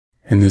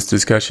In this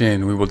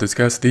discussion, we will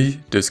discuss the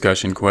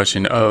discussion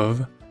question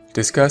of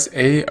discuss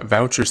a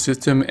voucher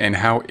system and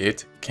how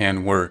it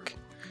can work.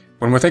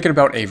 When we're thinking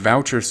about a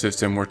voucher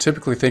system, we're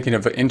typically thinking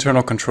of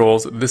internal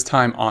controls, this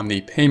time on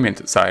the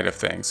payment side of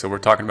things. So we're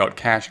talking about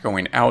cash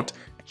going out.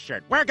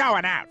 Shit, we're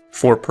going out.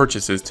 For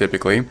purchases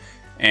typically.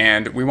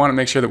 And we want to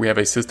make sure that we have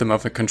a system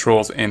of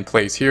controls in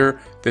place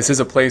here. This is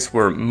a place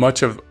where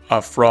much of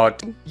a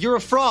fraud You're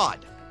a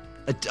fraud.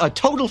 A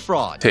total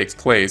fraud. takes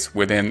place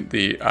within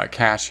the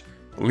cash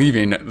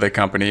leaving the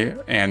company,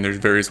 and there's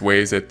various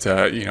ways that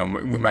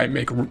we might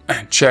make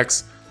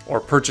checks or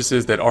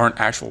purchases that aren't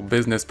actual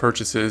business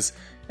purchases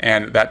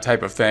and that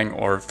type of thing,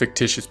 or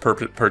fictitious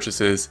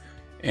purchases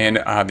in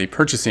the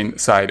purchasing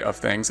side of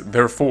things.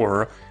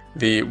 Therefore,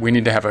 we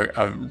need to have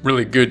a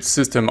really good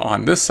system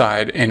on this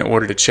side in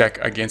order to check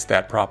against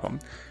that problem.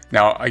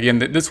 Now, again,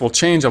 this will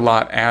change a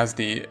lot as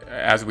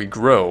we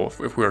grow.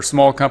 If we're a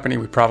small company,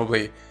 we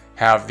probably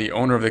have the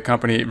owner of the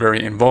company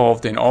very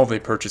involved in all the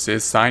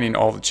purchases, signing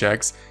all the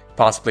checks,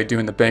 possibly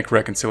doing the bank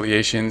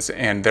reconciliations,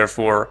 and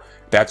therefore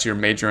that's your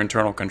major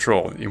internal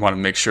control. You want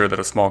to make sure that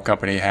a small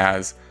company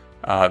has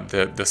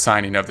the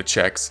signing of the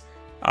checks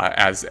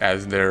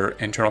as their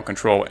internal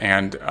control,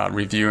 and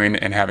reviewing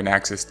and having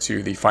access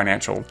to the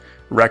financial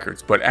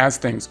records. But as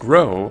things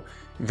grow,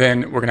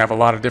 then we're going to have a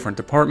lot of different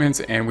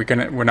departments, and we're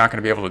not going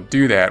to be able to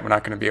do that. We're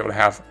not going to be able to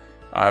have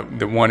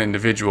the one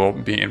individual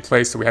be in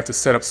place. So we have to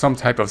set up some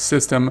type of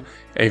system,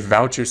 a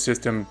voucher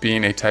system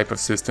being a type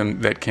of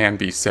system that can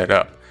be set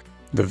up.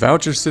 The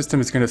voucher system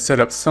is going to set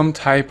up some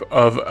type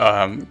of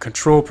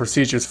control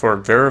procedures for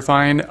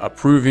verifying,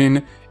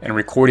 approving, and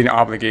recording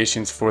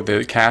obligations for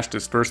the cash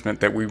disbursement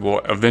that we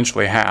will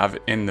eventually have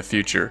in the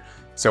future.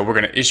 So we're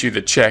going to issue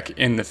the check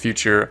in the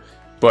future,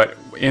 but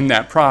in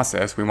that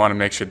process, we want to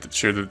make sure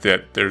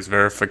that there's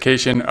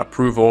verification,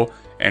 approval,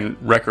 and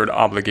record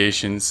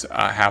obligations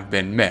have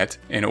been met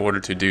in order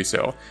to do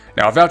so.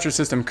 Now, a voucher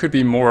system could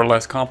be more or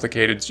less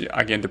complicated,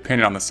 again,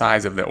 depending on the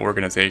size of the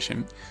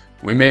organization.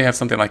 We may have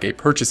something like a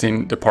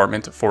purchasing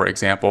department, for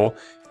example,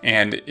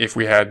 and if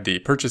we had the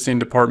purchasing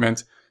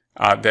department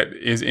that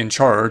is in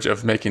charge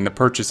of making the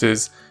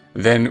purchases,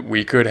 then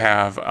we could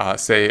have,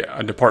 say,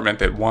 a department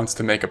that wants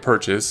to make a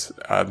purchase.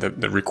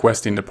 The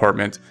requesting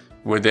department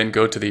would then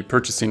go to the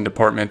purchasing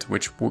department,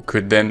 which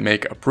could then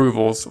make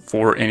approvals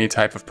for any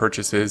type of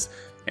purchases,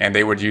 and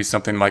they would use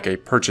something like a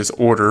purchase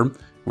order,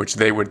 which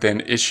they would then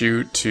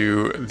issue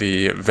to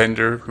the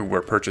vendor who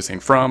we're purchasing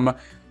from,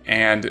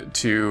 and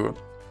to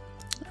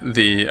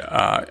the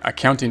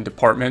accounting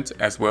department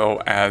as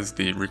well as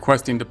the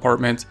requesting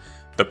department.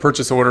 The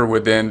purchase order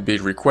would then be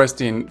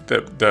requesting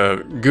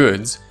the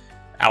goods,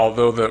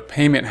 although the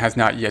payment has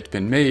not yet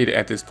been made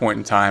at this point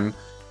in time,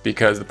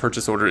 because the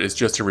purchase order is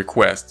just a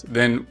request.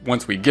 Then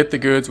once we get the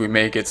goods, we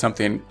may get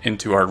something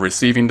into our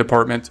receiving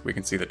department. We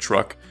can see the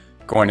truck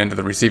going into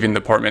the receiving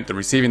department. The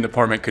receiving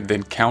department could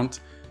then count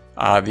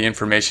the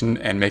information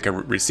and make a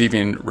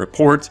receiving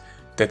report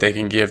that they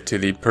can give to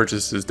the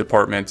purchases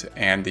department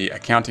and the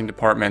accounting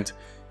department.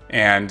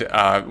 And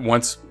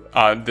once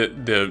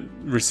the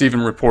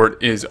receiving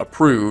report is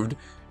approved,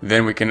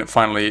 then we can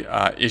finally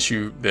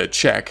issue the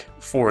check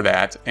for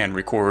that and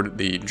record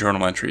the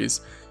journal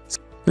entries.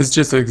 This is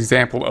just an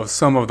example of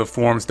some of the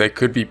forms that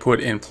could be put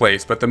in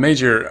place, but the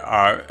major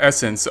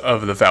essence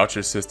of the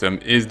voucher system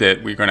is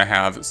that we're going to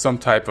have some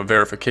type of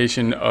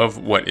verification of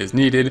what is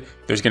needed.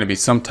 There's going to be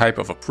some type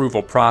of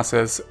approval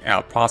process,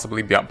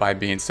 possibly by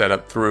being set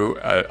up through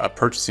a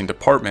purchasing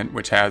department,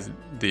 which has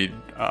the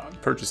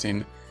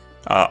purchasing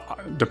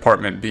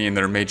department being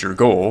their major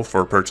goal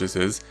for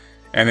purchases.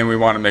 And then we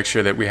want to make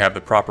sure that we have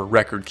the proper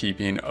record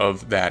keeping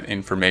of that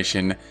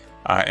information.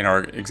 In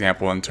our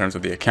example, in terms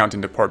of the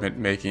accounting department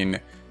making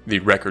the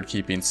record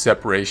keeping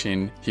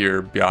separation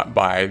here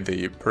by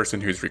the person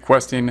who's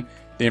requesting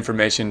the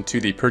information to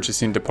the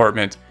purchasing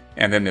department,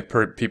 and then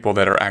the people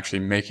that are actually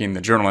making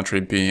the journal entry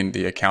being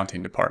the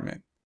accounting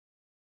department.